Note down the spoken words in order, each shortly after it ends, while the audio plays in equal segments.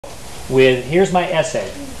with, here's my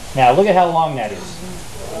essay. Now look at how long that is.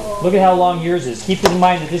 Look at how long yours is. Keep in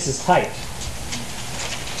mind that this is typed.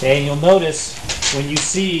 Okay, and you'll notice when you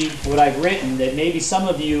see what I've written that maybe some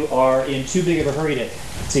of you are in too big of a hurry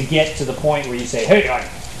to get to the point where you say, hey,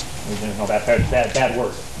 no, bad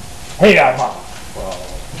word. Hey, Mom. Well,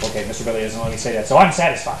 okay, Mr. Bedley doesn't let me say that, so I'm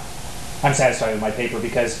satisfied. I'm satisfied with my paper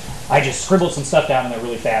because I just scribbled some stuff down in there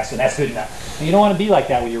really fast, and that's good enough. And you don't want to be like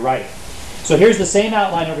that when you're writing. So here's the same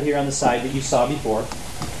outline over here on the side that you saw before.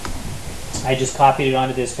 I just copied it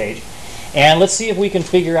onto this page. And let's see if we can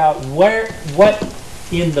figure out what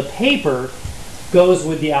in the paper goes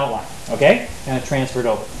with the outline. Okay? And transfer it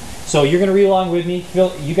over. So you're going to read along with me.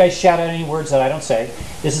 You guys shout out any words that I don't say.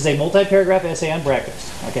 This is a multi-paragraph essay on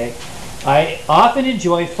breakfast. Okay? I often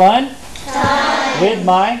enjoy fun time with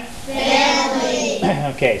my family.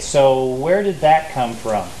 Okay, so where did that come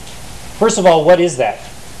from? First of all, what is that?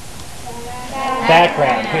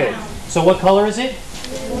 Background. Good. So what color is it?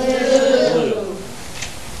 Blue.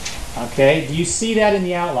 Okay, do you see that in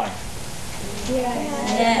the outline?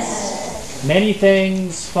 Yes. Many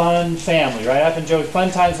things, fun, family, right? I often enjoy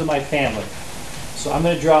fun times with my family. So I'm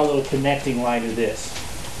going to draw a little connecting line to this.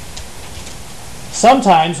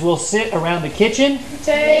 Sometimes we'll sit around the kitchen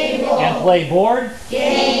table and play board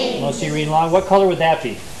games. Most of you reading along. What color would that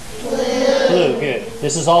be? Blue, good.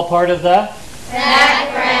 This is all part of the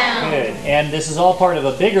background. Good. And this is all part of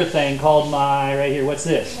a bigger thing called my, right here, what's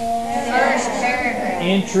this? First paragraph.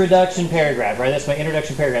 Introduction paragraph, right? That's my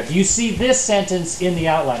introduction paragraph. Do you see this sentence in the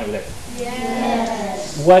outline over there?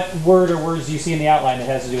 Yes. What word or words do you see in the outline that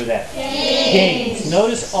has to do with that? Games.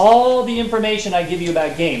 Notice all the information I give you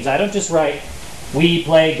about games. I don't just write, we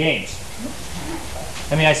play games.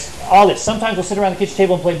 I mean, all this. Sometimes we'll sit around the kitchen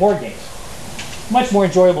table and play board games. Much more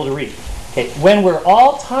enjoyable to read. Okay, when we're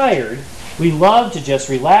all tired, we love to just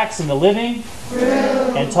relax in the living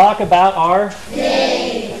room and talk about our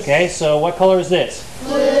days. Okay, so what color is this?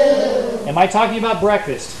 Blue. Am I talking about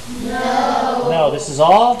breakfast? No. No, this is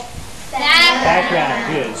all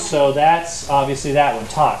background. Good. So that's obviously that one,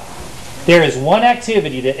 talk. There is one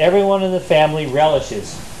activity that everyone in the family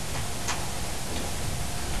relishes.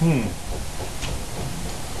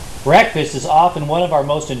 Breakfast is often one of our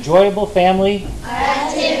most enjoyable family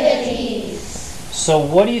activities. So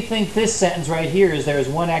what do you think this sentence right here is? There is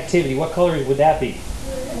one activity. What color would that be?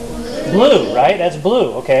 Blue, right? That's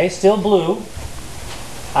blue. Okay, still blue.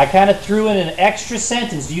 I kind of threw in an extra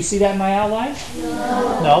sentence. Do you see that in my outline?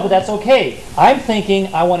 No, but that's okay. I'm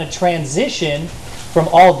thinking I want to transition from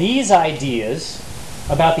all these ideas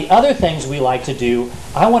about the other things we like to do.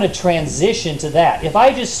 I want to transition to that. If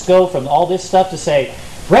I just go from all this stuff to say,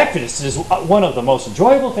 breakfast is one of the most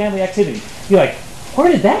enjoyable family activities, you're like,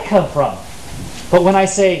 where did that come from? But when I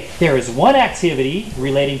say there is one activity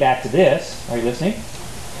relating back to this, are you listening?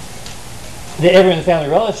 That everyone in the family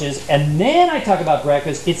relishes, and then I talk about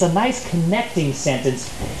breakfast, it's a nice connecting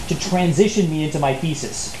sentence to transition me into my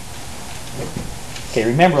thesis. Okay,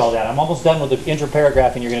 remember all that. I'm almost done with the intro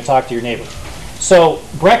paragraph and you're going to talk to your neighbor. So,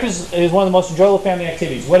 breakfast is one of the most enjoyable family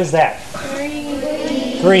activities. What is that?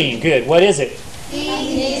 Green, good. What is it?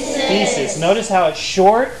 Thesis. Notice how it's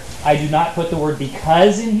short. I do not put the word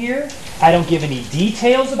because in here. I don't give any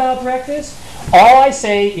details about breakfast. All I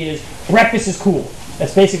say is breakfast is cool.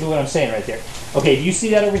 That's basically what I'm saying right there. Okay, do you see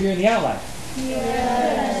that over here in the outline?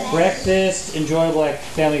 Yes. Breakfast, enjoyable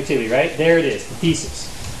family activity, right? There it is, the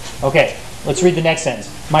thesis. Okay, let's read the next sentence.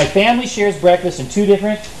 My family shares breakfast in two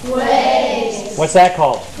different ways. What's that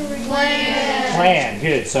called? Plan. Plan,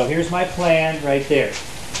 good. So here's my plan right there.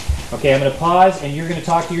 Okay, I'm going to pause, and you're going to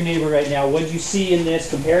talk to your neighbor right now. What did you see in this?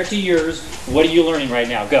 Compare it to yours. What are you learning right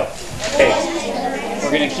now? Go. Okay,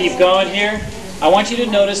 we're going to keep going here. I want you to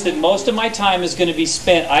notice that most of my time is going to be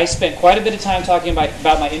spent, I spent quite a bit of time talking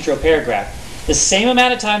about my intro paragraph. The same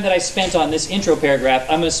amount of time that I spent on this intro paragraph,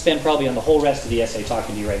 I'm going to spend probably on the whole rest of the essay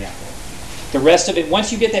talking to you right now. The rest of it,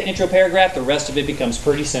 once you get that intro paragraph, the rest of it becomes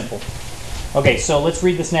pretty simple. Okay, so let's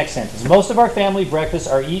read this next sentence. Most of our family breakfasts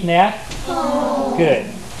are eaten at home. Good.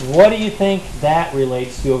 What do you think that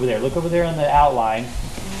relates to over there? Look over there on the outline.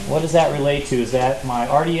 What does that relate to? Is that my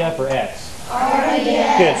RDF or X?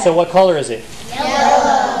 RDF. Good. So what color is it?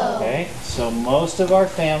 Yellow. Okay. So most of our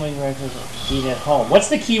family breakfasts are eaten at home. What's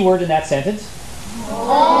the key word in that sentence?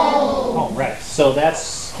 Home. Home, right. So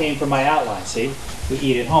that's came from my outline, see? We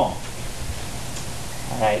eat at home.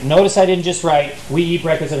 All right. Notice I didn't just write, we eat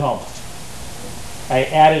breakfast at home. I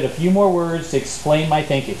added a few more words to explain my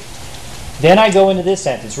thinking. Then I go into this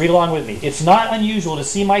sentence. Read along with me. It's not unusual to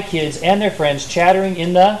see my kids and their friends chattering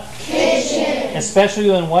in the kitchen, especially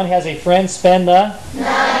when one has a friend spend the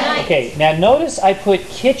night. Okay, now notice I put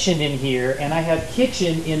kitchen in here, and I have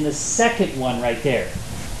kitchen in the second one right there.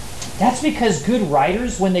 That's because good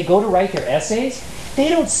writers, when they go to write their essays, they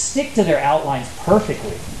don't stick to their outlines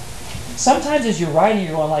perfectly. Sometimes as you're writing,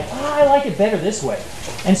 you're going like, I like it better this way.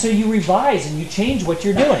 And so you revise and you change what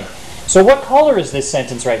you're doing. So what color is this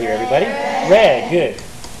sentence right here, everybody? Red, good.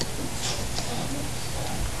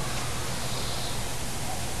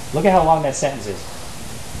 Look at how long that sentence is.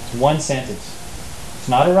 It's one sentence. It's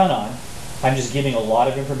not a run-on. I'm just giving a lot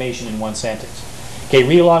of information in one sentence. Okay,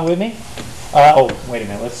 read along with me. Oh, wait a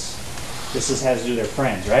minute. This has to do with their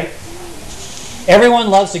friends, right? Everyone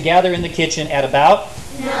loves to gather in the kitchen at about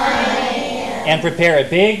 9 a.m. and prepare a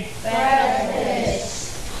big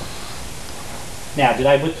breakfast. Now, did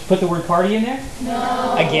I put the word party in there?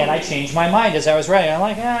 No. Again, I changed my mind as I was writing. I'm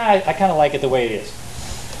like, I kind of like it the way it is,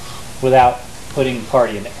 without putting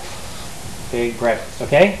party in there. Big breakfast,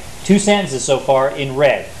 okay? 2 sentences so far in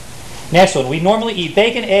red. Next one, we normally eat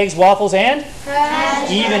bacon, eggs, waffles, and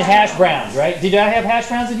even hash browns, right? Did I have hash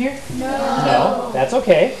browns in here? No, that's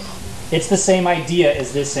okay. It's the same idea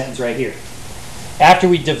as this sentence right here. After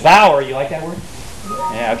we devour, you like that word?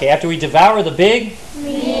 Yeah, okay. After we devour the big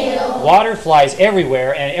meal, water flies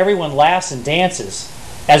everywhere, and everyone laughs and dances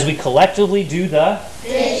as we collectively do the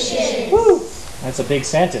dishes. Woo! That's a big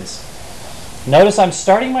sentence. Notice I'm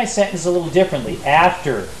starting my sentence a little differently.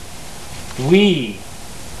 After, we,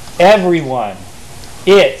 everyone,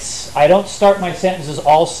 it's. I don't start my sentences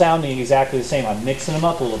all sounding exactly the same. I'm mixing them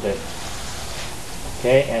up a little bit.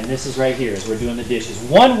 Okay, and this is right here as we're doing the dishes.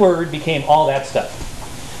 One word became all that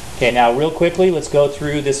stuff. Okay, now real quickly, let's go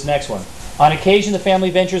through this next one. On occasion, the family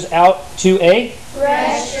ventures out to a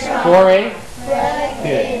Restaurant. for a Breakfast.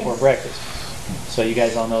 good for breakfast. So you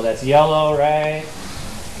guys all know that's yellow, right?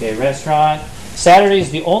 Okay, restaurant. Saturday is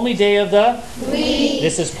the only day of the week.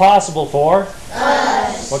 This is possible for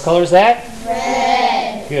Us. What color is that?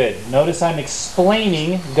 Red. Good. Notice I'm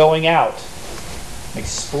explaining going out.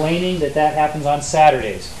 Explaining that happens on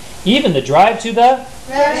Saturdays. Even the drive to the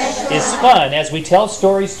Restaurant. is fun as we tell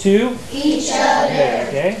stories to Each other. Good,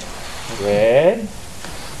 okay? Red.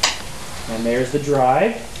 And there's the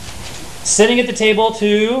drive. Sitting at the table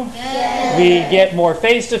to we get more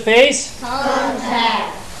face-to-face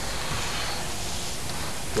Contact.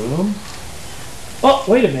 Boom. Oh,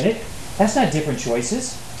 wait a minute. That's not different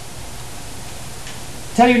choices.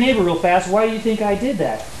 Tell your neighbor real fast, why do you think I did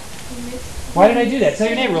that? Why did I do that? Tell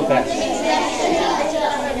your neighbor real fast.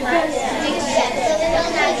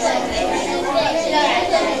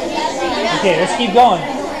 Okay, let's keep going.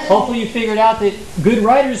 Hopefully you figured out that good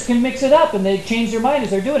writers can mix it up and they change their mind as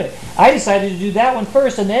they're doing it. I decided to do that one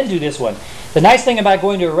first and then do this one. The nice thing about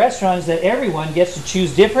going to a restaurant is that everyone gets to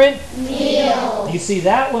choose different meals. You see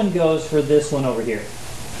that one goes for this one over here.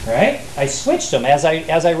 Right? I switched them as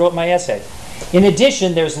I wrote my essay. In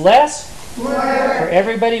addition, there's less Work. for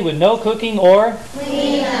everybody with no cooking or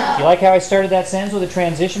Clean up. You like how I started that sentence with a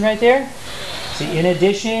transition right there? See, in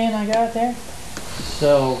addition, I got it there.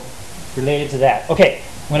 So, related to that. Okay,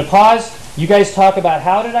 I'm going to pause. You guys talk about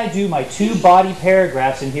how did I do my 2 body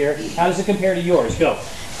paragraphs in here. How does it compare to yours? Go.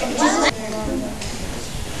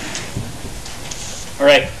 All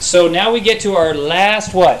right, so now we get to our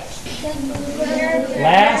last what?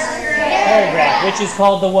 Last paragraph, which is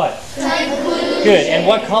called the what? Conclusion. Good. And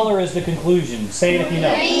what color is the conclusion? Say it if you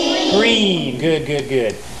know. Green. Good, good,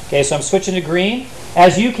 good. Okay, so I'm switching to green.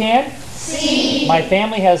 As you can See. my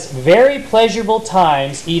family has very pleasurable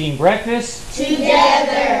times eating breakfast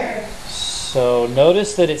Together. So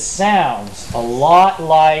notice that it sounds a lot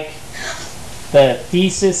like the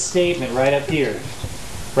thesis statement right up here.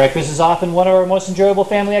 Breakfast is often one of our most enjoyable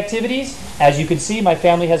family activities. As you can see, my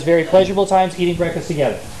family has very pleasurable times eating breakfast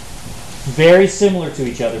together. Very similar to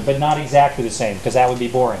each other, but not exactly the same, because that would be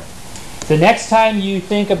boring. The next time you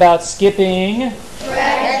think about skipping,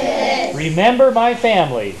 Breakfast. remember my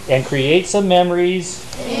family and create some memories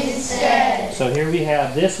Instead. So here we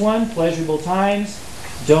have this one, pleasurable times.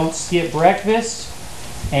 Don't skip breakfast.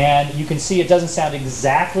 And you can see it doesn't sound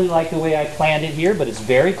exactly like the way I planned it here, but it's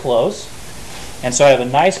very close. And so I have a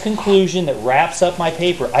nice conclusion that wraps up my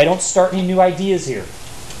paper. I don't start any new ideas here.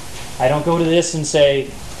 I don't go to this and say,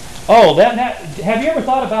 oh, have you ever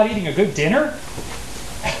thought about eating a good dinner?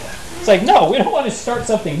 It's like, no, we don't want to start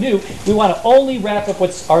something new. We want to only wrap up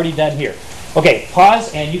what's already done here. Okay,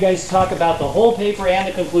 pause, and you guys talk about the whole paper and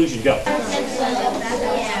the conclusion. Go.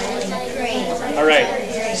 All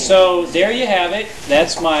right, so there you have it.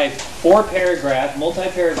 That's my 4-paragraph,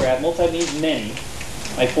 multi-paragraph, multi means many,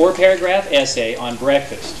 my 4-paragraph essay on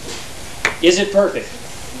breakfast. Is it perfect?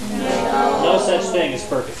 No such thing as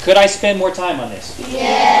perfect. Could I spend more time on this?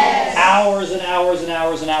 Yes. Hours and hours and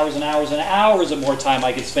hours and hours and hours and hours of more time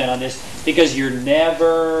I could spend on this, because you're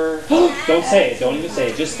never, don't say it, don't even say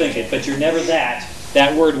it, just think it, but you're never that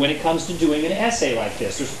word when it comes to doing an essay like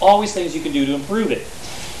this. There's always things you can do to improve it.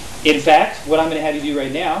 In fact, what I'm going to have you do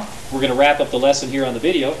right now, we're going to wrap up the lesson here on the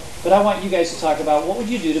video, but I want you guys to talk about what would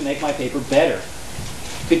you do to make my paper better.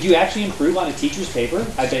 Could you actually improve on a teacher's paper?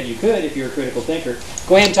 I bet you could if you're a critical thinker.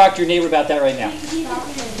 Go ahead and talk to your neighbor about that right now.